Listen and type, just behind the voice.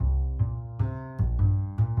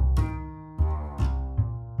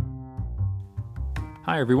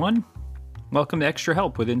Hi everyone, welcome to Extra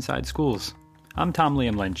Help with Inside Schools. I'm Tom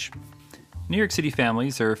Liam Lynch. New York City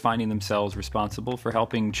families are finding themselves responsible for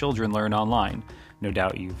helping children learn online. No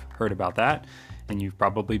doubt you've heard about that, and you've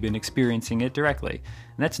probably been experiencing it directly.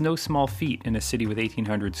 And that's no small feat in a city with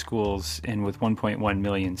 1,800 schools and with 1.1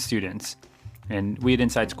 million students. And we at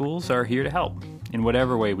Inside Schools are here to help in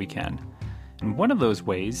whatever way we can. And one of those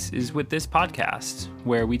ways is with this podcast,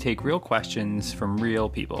 where we take real questions from real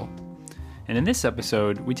people. And in this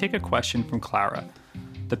episode, we take a question from Clara,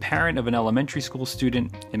 the parent of an elementary school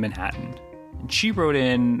student in Manhattan. And she wrote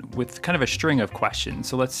in with kind of a string of questions,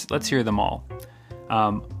 so let's hear them all.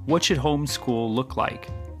 What should homeschool look like?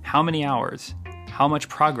 How many hours? How much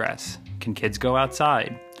progress? Can kids go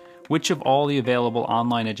outside? Which of all the available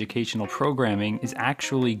online educational programming is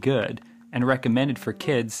actually good and recommended for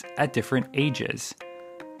kids at different ages?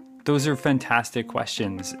 Those are fantastic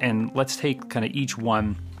questions, and let's take kind of each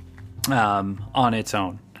one on its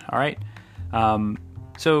own. All right.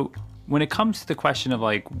 So when it comes to the question of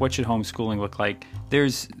like, what should homeschooling look like?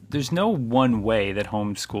 There's no one way that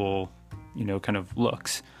homeschool, kind of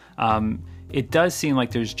looks. It does seem like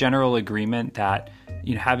there's general agreement that,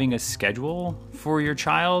 having a schedule for your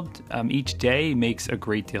child each day makes a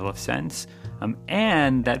great deal of sense.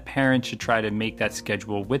 And that parents should try to make that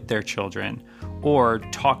schedule with their children or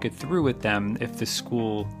talk it through with them if the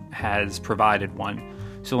school has provided one.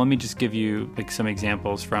 So let me just give you some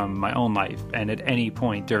examples from my own life. And at any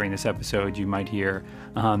point during this episode, you might hear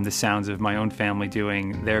the sounds of my own family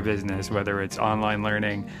doing their business, whether it's online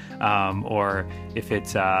learning or if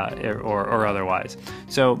it's or otherwise.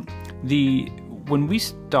 So when we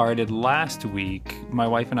started last week, my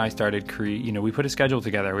wife and I started we put a schedule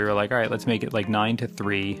together. We were like, all right, let's make it like 9 to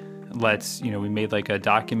 3. We made like a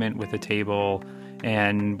document with a table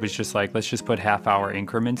and was just like, let's just put half-hour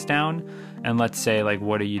increments down. And let's say, like,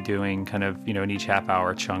 what are you doing kind of, in each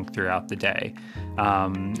half-hour chunk throughout the day?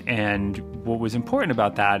 And what was important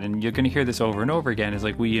about that, and you're going to hear this over and over again, is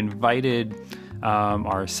like we invited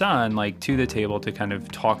our son to the table to kind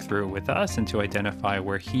of talk through it with us and to identify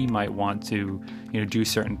where he might want to, do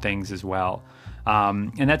certain things as well.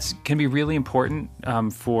 And that's can be really important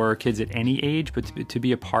for kids at any age, but to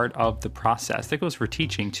be a part of the process. That goes for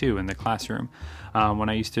teaching too in the classroom. When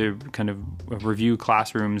I used to kind of review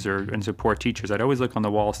classrooms and support teachers, I'd always look on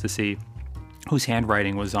the walls to see whose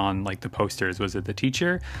handwriting was on the posters. Was it the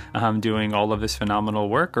teacher doing all of this phenomenal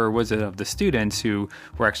work, or was it of the students who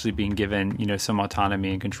were actually being given some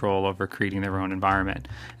autonomy and control over creating their own environment?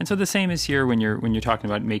 And so the same is here when you're talking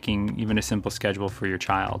about making even a simple schedule for your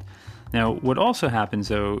child. Now, what also happens,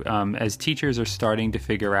 though, as teachers are starting to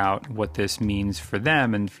figure out what this means for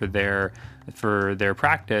them and for their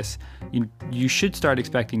practice, you should start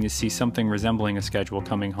expecting to see something resembling a schedule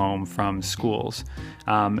coming home from schools.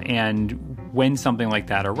 And when something like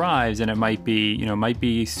that arrives, and it might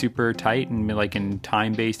be super tight and like in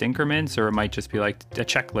time-based increments, or it might just be like a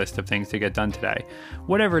checklist of things to get done today.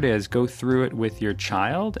 Whatever it is, go through it with your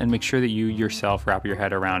child and make sure that you yourself wrap your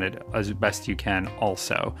head around it as best you can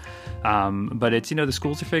also. But it's, the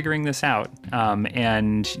schools are figuring this out.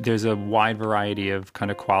 And there's a wide variety of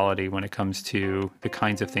kind of quality when it comes to the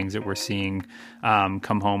kinds of things that we're seeing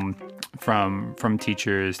come home from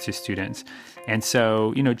teachers to students. And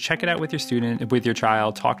so, check it out with your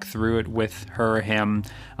child, talk through it with her or him.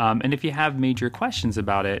 And if you have major questions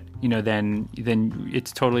about it, then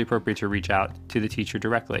it's totally appropriate to reach out to the teacher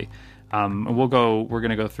directly. We're going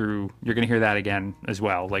to go through, you're going to hear that again as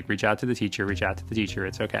well. Like reach out to the teacher,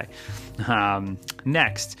 it's okay.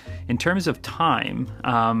 Next, in terms of time,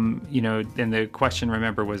 and the question,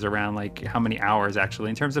 remember, was around how many hours actually.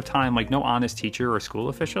 In terms of time, no honest teacher or school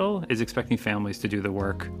official is expecting families to do the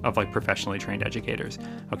work of professionally trained educators.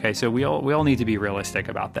 Okay, so we all need to be realistic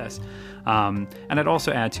about this. And I'd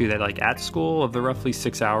also add too that at school, of the roughly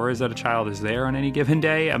 6 hours that a child is there on any given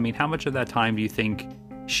day, how much of that time do you think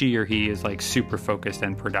she or he is super focused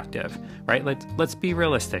and productive, right? Let's be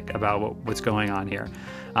realistic about what's going on here.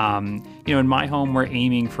 In my home, we're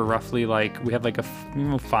aiming for roughly we have a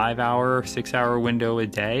 5-hour, 6-hour window a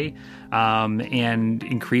day. And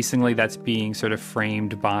increasingly that's being sort of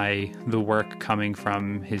framed by the work coming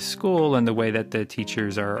from his school and the way that the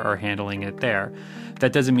teachers are handling it there.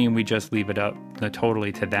 That doesn't mean we just leave it up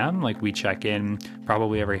totally to them. We check in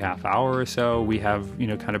probably every half hour or so. We have,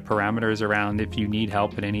 kind of parameters around if you need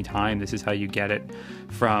help at any time, this is how you get it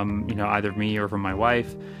from, either me or from my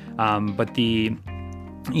wife. But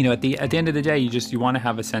at the end of the day, you want to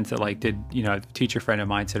have a sense that like, a teacher friend of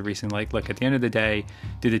mine said recently, like, look, at the end of the day,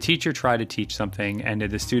 did the teacher try to teach something, and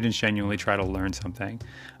did the students genuinely try to learn something?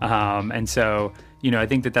 And so, I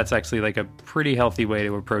think that that's actually like a pretty healthy way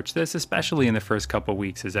to approach this, especially in the first couple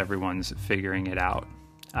weeks as everyone's figuring it out.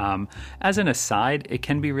 As an aside, it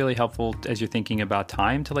can be really helpful as you're thinking about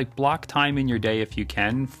time to like block time in your day if you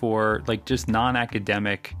can for like just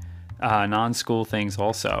non-academic, non-school things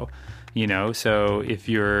also. So if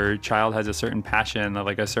your child has a certain passion,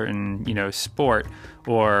 like a certain, sport,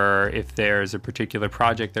 or if there's a particular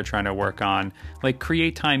project they're trying to work on, like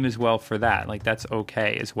create time as well for that. Like that's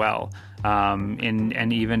okay as well.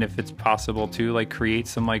 And even if it's possible to like create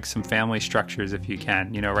some family structures if you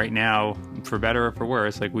can. Right now, for better or for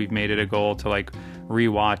worse, like we've made it a goal to like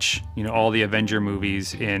rewatch, all the Avenger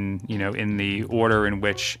movies in the order in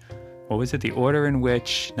which, what was it? The order in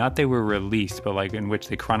which, not they were released, but like in which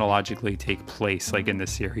they chronologically take place, like in the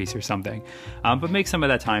series or something. But make some of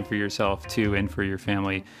that time for yourself too, and for your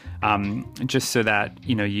family, just so that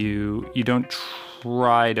you don't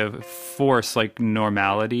try to force like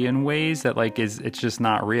normality in ways that like it's just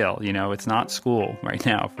not real. It's not school right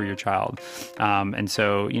now for your child, and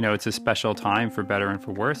so it's a special time for better and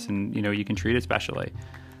for worse, and you can treat it specially.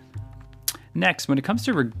 Next, when it comes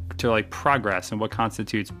to like progress and what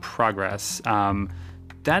constitutes progress,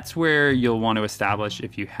 that's where you'll want to establish,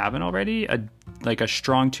 if you haven't already, a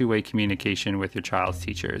strong two-way communication with your child's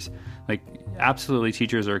teachers. Like absolutely,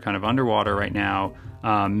 teachers are kind of underwater right now.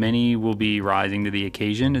 Many will be rising to the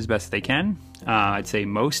occasion as best they can. I'd say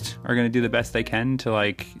most are going to do the best they can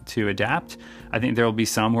to adapt. I think there will be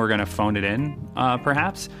some who are going to phone it in,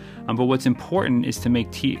 perhaps. But what's important is to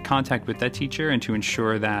make contact with that teacher and to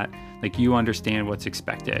ensure that like you understand what's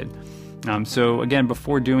expected. So again,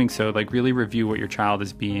 before doing so, like really review what your child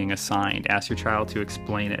is being assigned. Ask your child to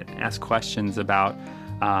explain it. Ask questions about,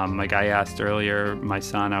 like I asked earlier, my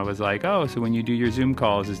son, I was like, oh, so when you do your Zoom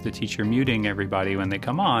calls, is the teacher muting everybody when they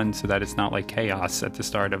come on so that it's not like chaos at the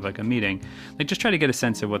start of like a meeting? Like just try to get a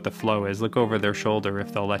sense of what the flow is. Look over their shoulder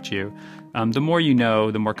if they'll let you. The more you know,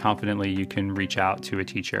 the more confidently you can reach out to a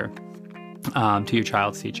teacher, to your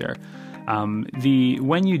child's teacher.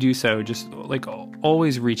 When you do so, just like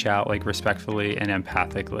always reach out like respectfully and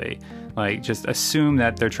empathically. Like just assume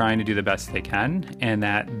that they're trying to do the best they can, and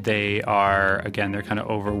that they are, again, they're kind of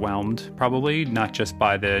overwhelmed, probably not just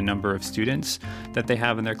by the number of students that they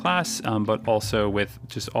have in their class, but also with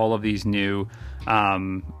just all of these new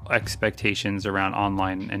expectations around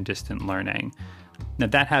online and distant learning. Now,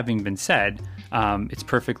 that having been said, it's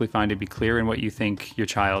perfectly fine to be clear in what you think your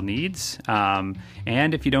child needs. And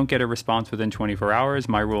if you don't get a response within 24 hours,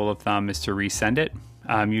 my rule of thumb is to resend it.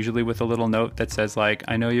 Usually with a little note that says like,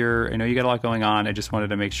 I know you got a lot going on. I just wanted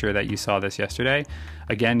to make sure that you saw this yesterday.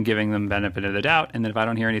 Again, giving them benefit of the doubt. And then if I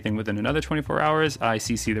don't hear anything within another 24 hours, I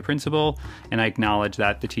CC the principal and I acknowledge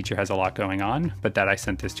that the teacher has a lot going on, but that I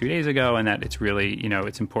sent this 2 days ago and that it's really,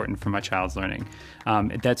 it's important for my child's learning.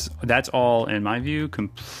 That's all, in my view,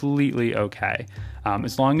 completely okay.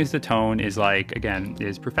 As long as the tone is like, again,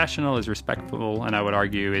 is professional, is respectful, and I would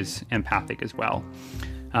argue is empathic as well.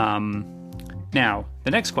 Now,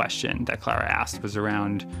 the next question that Clara asked was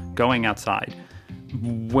around going outside.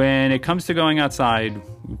 When it comes to going outside,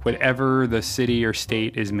 whatever the city or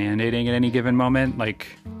state is mandating at any given moment,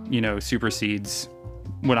 supersedes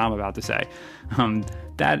what I'm about to say.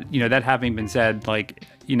 That having been said,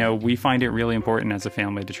 we find it really important as a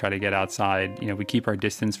family to try to get outside. We keep our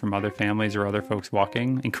distance from other families or other folks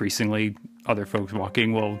walking. Increasingly, other folks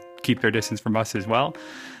walking will keep their distance from us as well.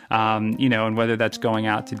 And whether that's going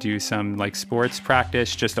out to do some sports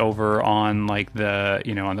practice just over on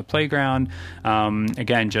on the playground,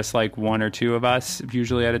 again, just one or two of us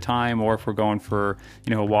usually at a time, or if we're going for,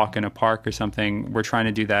 a walk in a park or something, we're trying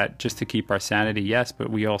to do that just to keep our sanity. Yes. But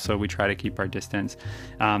we try to keep our distance.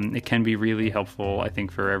 It can be really helpful, I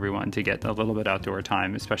think, for everyone to get a little bit outdoor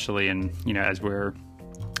time, especially as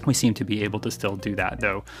we seem to be able to still do that,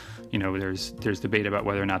 though, there's debate about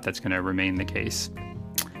whether or not that's going to remain the case.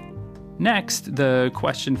 Next, the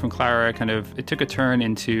question from Clara it took a turn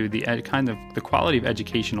into the quality of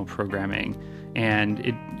educational programming, and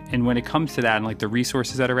when it comes to that and the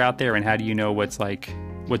resources that are out there and how do you know what's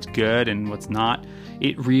good and what's not,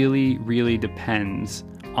 it really, really depends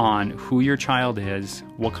on who your child is,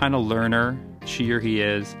 what kind of learner she or he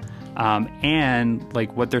is, and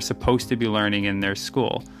what they're supposed to be learning in their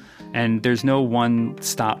school. And there's no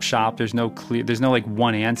one-stop shop. There's no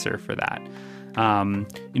one answer for that.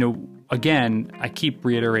 again, I keep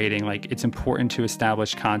reiterating, like, it's important to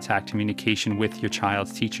establish contact communication with your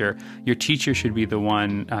child's teacher. Your teacher should be the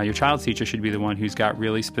one, your child's teacher should be the one who's got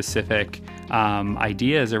really specific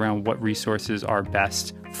ideas around what resources are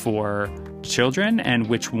best for children and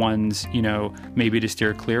which ones, maybe to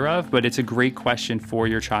steer clear of. But it's a great question for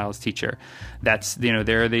your child's teacher. That's,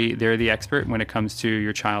 they're the expert when it comes to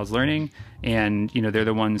your child's learning, and they're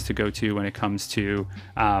the ones to go to when it comes to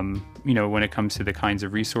the kinds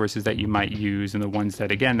of resources that you might use, and the ones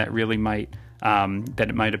that, again, that really might that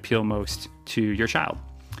it might appeal most to your child.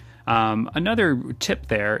 Another tip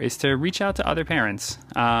there is to reach out to other parents,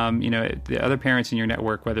 the other parents in your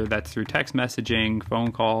network, whether that's through text messaging,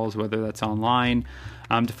 phone calls, whether that's online,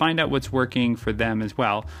 to find out what's working for them as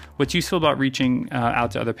well. What's useful about reaching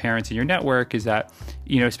out to other parents in your network is that,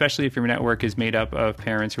 especially if your network is made up of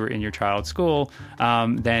parents who are in your child's school,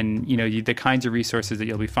 then, the kinds of resources that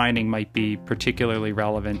you'll be finding might be particularly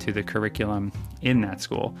relevant to the curriculum in that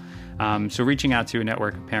school. So reaching out to a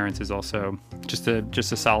network of parents is also just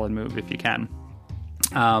a solid move if you can.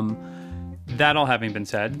 That all having been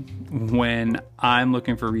said, when I'm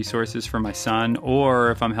looking for resources for my son,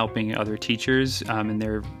 or if I'm helping other teachers in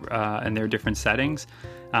their different settings,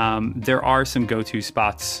 there are some go-to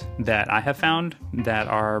spots that I have found that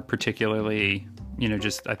are particularly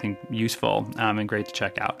I think useful and great to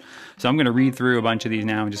check out. So I'm going to read through a bunch of these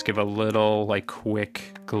now and just give a little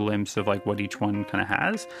quick glimpse of what each one kind of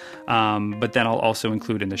has. But then I'll also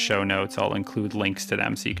include in the show notes, I'll include links to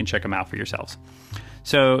them so you can check them out for yourselves.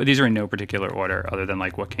 So these are in no particular order other than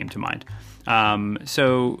what came to mind.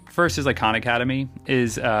 So first is Khan Academy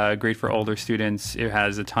is great for older students. It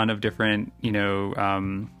has a ton of different,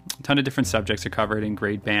 different subjects are covered in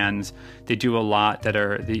grade bands. They do a lot that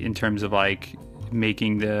are in terms of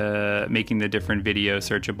making the different videos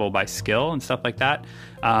searchable by skill and stuff like that.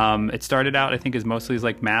 It started out, I think, as mostly as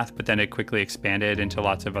math, but then it quickly expanded into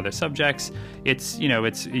lots of other subjects. It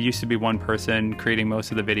used to be one person creating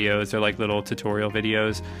most of the videos. They're little tutorial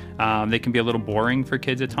videos. They can be a little boring for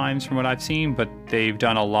kids at times from what I've seen, but they've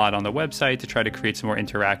done a lot on the website to try to create some more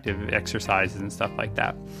interactive exercises and stuff like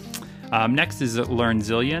that. Next is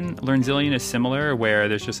LearnZillion. LearnZillion is similar, where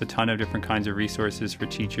there's just a ton of different kinds of resources for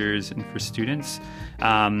teachers and for students.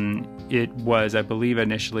 It was, I believe,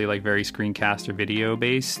 initially very screencast or video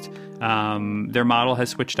based. Their model has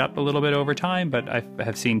switched up a little bit over time, but I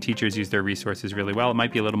have seen teachers use their resources really well. It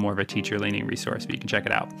might be a little more of a teacher-leaning resource, but you can check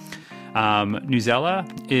it out.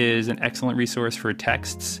 Newsela is an excellent resource for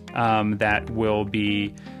texts that will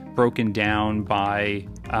be broken down by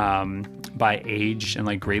age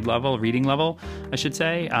and grade level, reading level, I should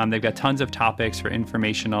say. They've got tons of topics for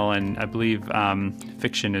informational and I believe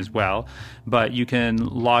fiction as well. But you can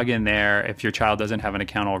log in there if your child doesn't have an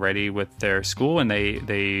account already with their school, and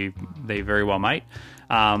they very well might.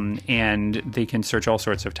 And they can search all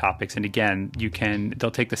sorts of topics. And again,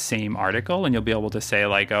 they'll take the same article and you'll be able to say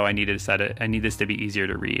oh, I need this to be easier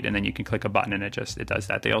to read. And then you can click a button and it does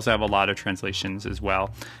that. They also have a lot of translations as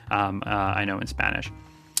well. I know in Spanish.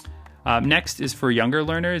 Next is for younger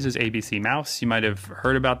learners is ABC Mouse. You might have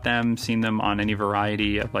heard about them, seen them on any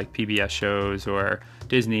variety of PBS shows or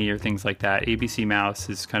Disney or things like that. ABC Mouse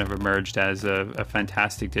has kind of emerged as a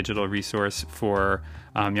fantastic digital resource for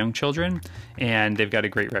young children, and they've got a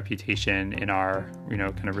great reputation in our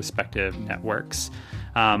kind of respective networks.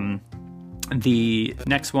 The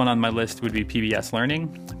next one on my list would be PBS Learning.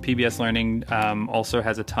 PBS Learning also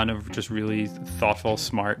has a ton of just really thoughtful,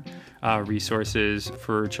 smart resources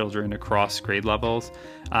for children across grade levels.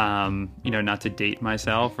 Not to date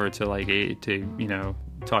myself or to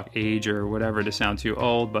talk age or whatever to sound too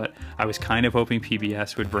old, but I was kind of hoping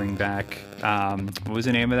PBS would bring back, what was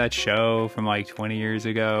the name of that show from 20 years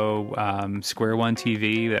ago? Square One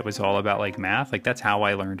TV, that was all about math. That's how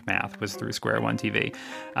I learned math, was through Square One TV.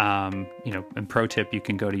 And pro tip, you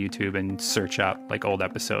can go to YouTube and search up old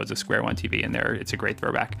episodes of Square One TV, and it's a great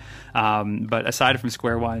throwback. But aside from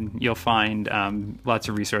Square One, you'll find lots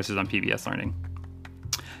of resources on PBS Learning.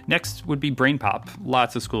 Next would be BrainPop.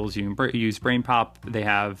 Lots of schools use BrainPop. They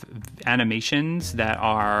have animations that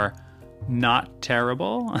are not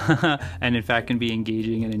terrible and in fact can be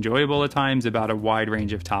engaging and enjoyable at times about a wide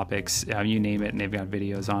range of topics. You name it, and they've got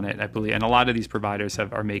videos on it, I believe. And a lot of these providers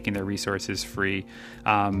are making their resources free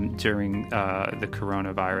during the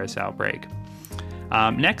coronavirus outbreak.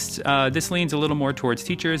 Next, this leans a little more towards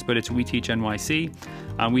teachers, but it's WeTeach NYC.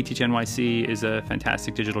 WeTeach NYC is a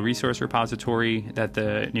fantastic digital resource repository that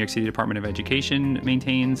the New York City Department of Education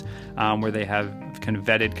maintains, where they have kind of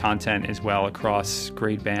vetted content as well across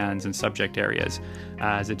grade bands and subject areas.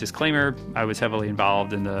 As a disclaimer, I was heavily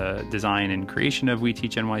involved in the design and creation of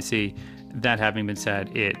WeTeach NYC, That having been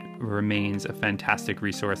said, it remains a fantastic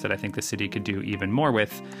resource that I think the city could do even more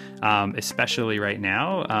with, especially right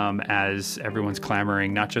now, as everyone's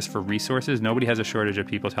clamoring not just for resources. Nobody has a shortage of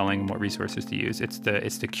people telling them what resources to use. It's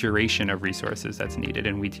the curation of resources that's needed,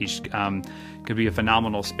 and We Teach could be a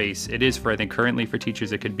phenomenal space. It is for, I think, currently for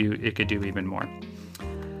teachers. It could do even more.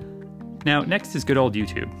 Now, next is good old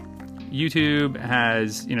YouTube. YouTube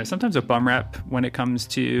has, sometimes a bum rep when it comes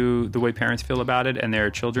to the way parents feel about it and their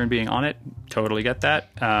children being on it. Totally get that.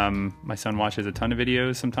 My son watches a ton of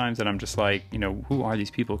videos sometimes, and I'm just like, who are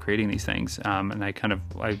these people creating these things? And I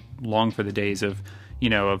long for the days of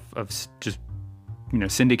just,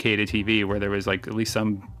 syndicated TV where there was like at least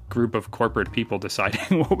some group of corporate people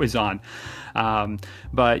deciding what was on.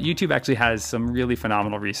 But YouTube actually has some really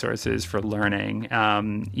phenomenal resources for learning.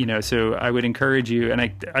 So I would encourage you, and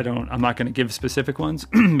I'm not going to give specific ones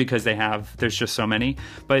because there's just so many,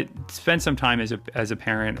 but spend some time as a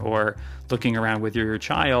parent or looking around with your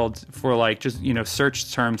child for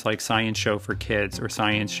search terms like science show for kids or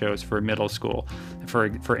science shows for middle school,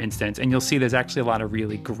 for instance, and you'll see there's actually a lot of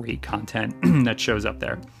really great content that shows up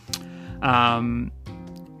there.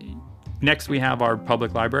 Next, we have our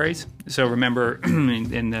public libraries. So remember,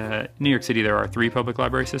 in the New York City, there are 3 public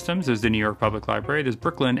library systems. There's the New York Public Library, there's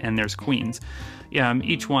Brooklyn, and there's Queens.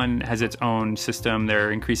 Each one has its own system.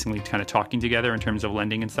 They're increasingly kind of talking together in terms of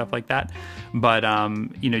lending and stuff like that. But,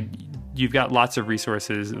 you've got lots of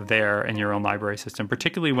resources there in your own library system,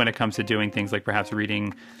 particularly when it comes to doing things like perhaps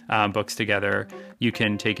reading books together. You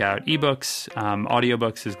can take out ebooks,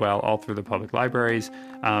 audiobooks as well, all through the public libraries.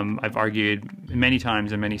 I've argued many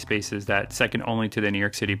times in many spaces that second only to the New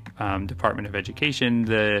York City Department of Education,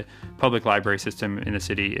 the public library system in the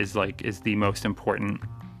city is the most important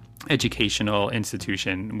educational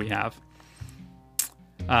institution we have.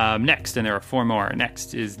 Next, and there are 4 more,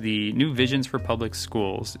 next is the New Visions for Public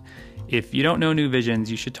Schools. If you don't know New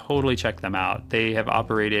Visions, you should totally check them out. They have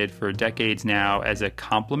operated for decades now as a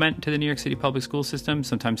complement to the New York City public school system,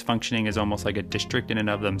 sometimes functioning as almost like a district in and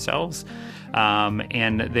of themselves.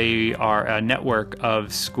 And they are a network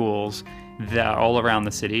of schools that all around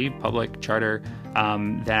the city, public, charter,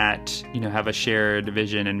 that have a shared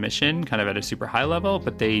vision and mission, kind of at a super high level.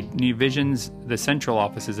 But New Visions, the central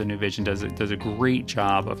offices of New Vision, does a great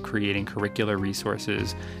job of creating curricular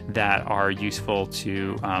resources that are useful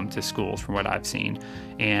to schools, from what I've seen.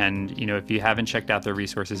 And if you haven't checked out their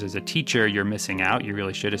resources as a teacher, you're missing out. You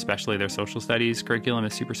really should, especially their social studies curriculum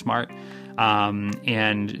is super smart.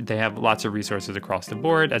 And they have lots of resources across the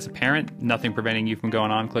board. As a parent, nothing preventing you from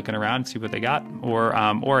going on, clicking around, see what they got,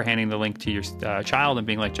 or handing the link to your child and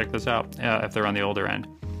being like, check this out, if they're on the older end.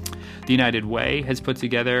 The United Way has put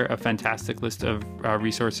together a fantastic list of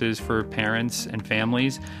resources for parents and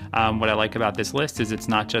families. What I like about this list is it's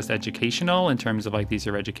not just educational in terms of these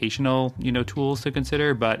are educational, tools to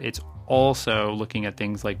consider, but it's also looking at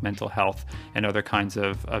things like mental health and other kinds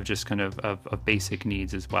of just kind of basic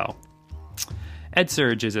needs as well.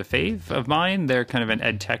 EdSurge is a fave of mine. They're kind of an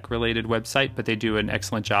ed tech related website, but they do an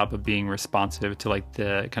excellent job of being responsive to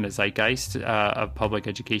the kind of zeitgeist of public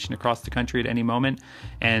education across the country at any moment.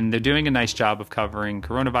 And they're doing a nice job of covering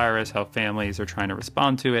coronavirus, how families are trying to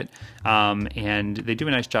respond to it. And they do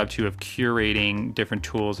a nice job too of curating different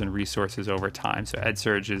tools and resources over time. So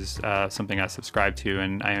EdSurge is something I subscribe to,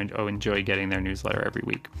 and I enjoy getting their newsletter every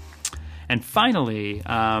week. And finally,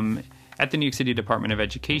 at the New York City Department of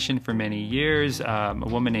Education for many years, a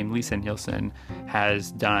woman named Lisa Nielsen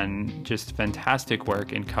has done just fantastic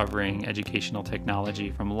work in covering educational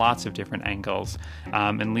technology from lots of different angles.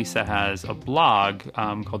 And Lisa has a blog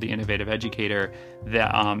called The Innovative Educator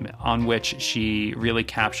that, on which she really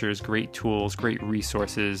captures great tools, great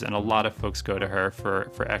resources, and a lot of folks go to her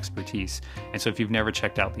for expertise. And so if you've never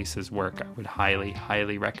checked out Lisa's work, I would highly,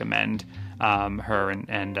 highly recommend her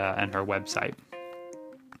and her website.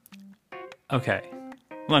 Okay,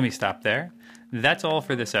 let me stop there. That's all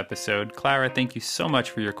for this episode. Clara, thank you so much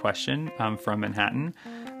for your question. I'm from Manhattan.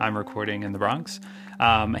 I'm recording in the Bronx.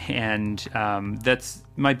 That's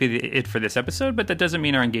might be it for this episode, but that doesn't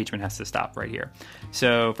mean our engagement has to stop right here.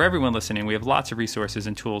 So for everyone listening, we have lots of resources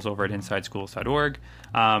and tools over at InsideSchools.org,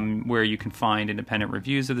 where you can find independent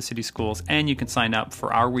reviews of the city schools, and you can sign up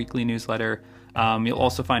for our weekly newsletter. You'll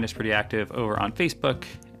also find us pretty active over on Facebook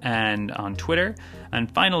and on Twitter.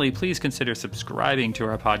 And finally, please consider subscribing to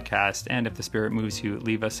our podcast, and if the spirit moves you,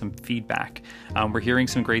 leave us some feedback. We're hearing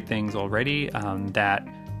some great things already that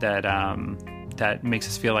that makes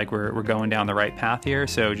us feel like we're going down the right path here.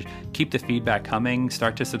 So just keep the feedback coming.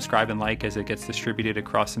 Start to subscribe and like as it gets distributed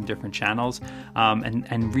across some different channels,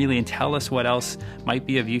 and really tell us what else might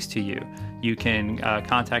be of use to you. You can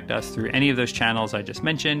contact us through any of those channels I just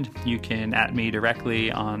mentioned. You can @ me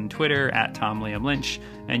directly on Twitter @TomLiamLynch,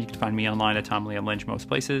 and you can find me online at Tom Liam Lynch most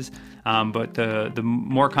places. But the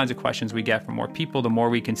more kinds of questions we get from more people, the more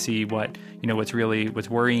we can see what's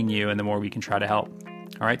worrying you, and the more we can try to help.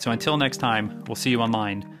 All right, so until next time, we'll see you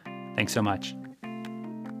online. Thanks so much.